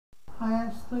Hi,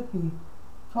 I'm Snooki.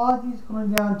 Pauly D's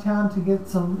going downtown to get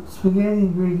some spaghetti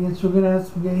ingredients. We're going to have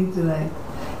spaghetti tonight.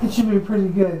 It should be pretty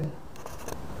good.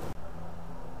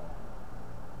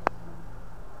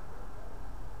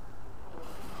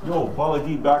 Yo, Pauly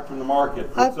D back from the market.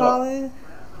 Hi, What's Pauly.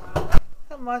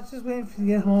 Not much, just waiting for you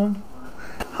to get home.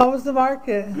 How was the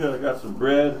market? Good, I got some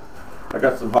bread. I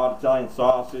got some hot Italian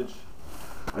sausage.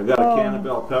 I got a can of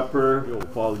bell pepper. Yo,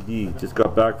 Pauly D just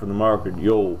got back from the market.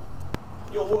 Yo.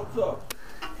 Yo, what's up?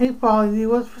 Hey, Pauly D,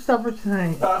 what's for supper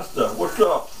tonight? Pasta, what's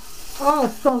up? Oh,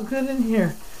 it smells good in here.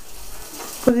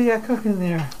 What do you got cooking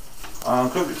there? I'm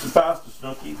cooking some pasta,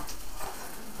 Snooki.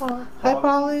 Oh, hi,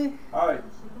 Pauly. Hi.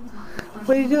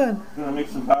 What are you doing? I'm gonna make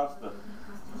some pasta.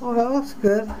 Oh, that looks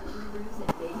good.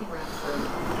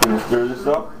 Gonna stir this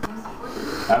up.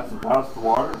 Add some pasta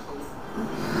water.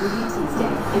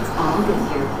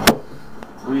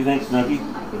 What do you think, Snooki?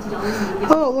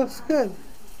 Oh, it looks good.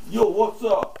 Yo, what's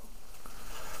up?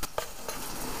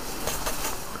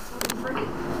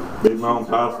 Made my own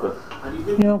pasta.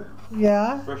 You know,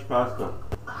 yeah? Fresh pasta.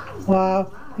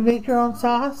 Wow. You make your own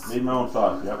sauce? Made my own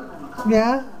sauce, yep.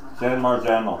 Yeah? San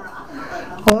Marzano.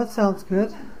 Oh, that sounds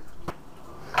good.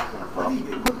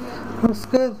 Looks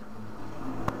good.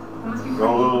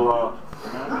 Got a little,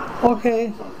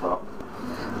 Okay.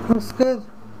 Looks good.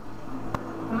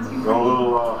 Got a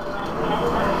little,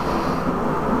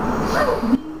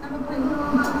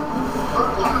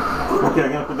 Okay,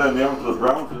 I'm gonna put that in the oven to the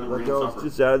brown to the green supper.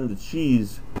 Just adding the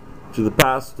cheese to the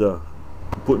pasta,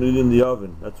 putting it in the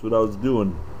oven. That's what I was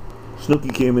doing.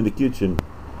 Snooki came in the kitchen.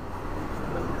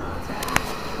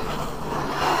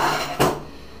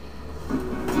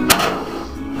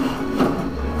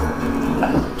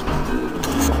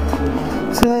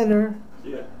 See you later.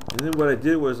 Yeah. And then what I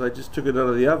did was I just took it out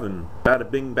of the oven. Bada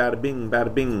bing, bada bing,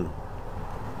 bada bing.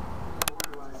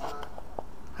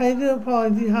 How you doing,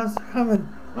 Pauly D? How's it coming?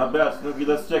 Not bad, Snooki.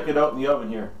 Let's check it out in the oven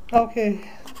here. Okay.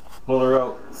 Pull her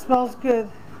out. Smells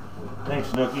good. Thanks,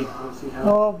 Snooki.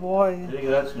 Oh boy. What do you think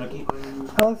of that,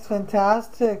 Snooki? That looks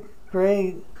fantastic.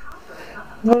 Great.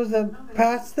 What is it?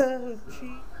 Pasta with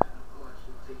cheese?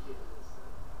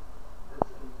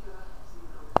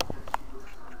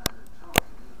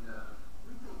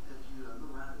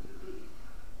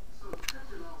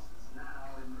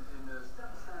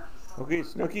 Okay,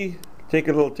 Snooki, take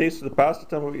a little taste of the pasta.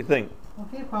 Tell me what you think.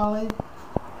 Okay, Pauly.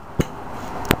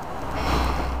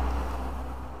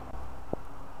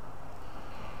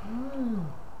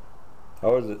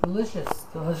 How is it? Delicious.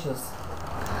 Delicious.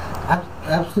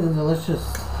 Absolutely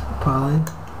delicious, Pauly.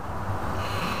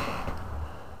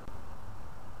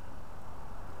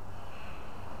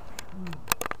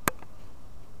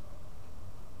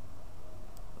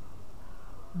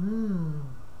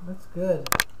 That's good.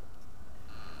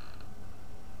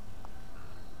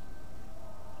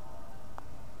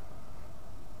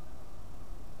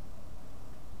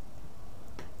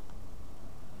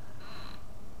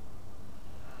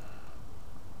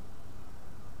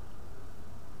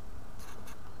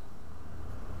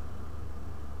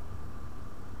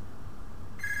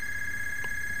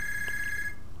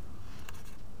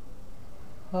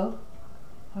 Hello?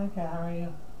 Hi, Kat, how are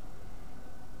you?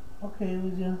 Okay,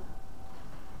 would you?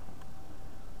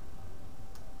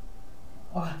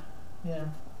 Oh, yeah.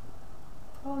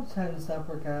 I'll just have a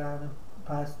supper, Kat,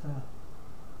 pasta.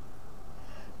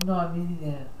 No, I'm eating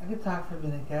it. I can talk for a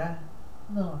minute, Kat.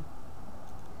 No.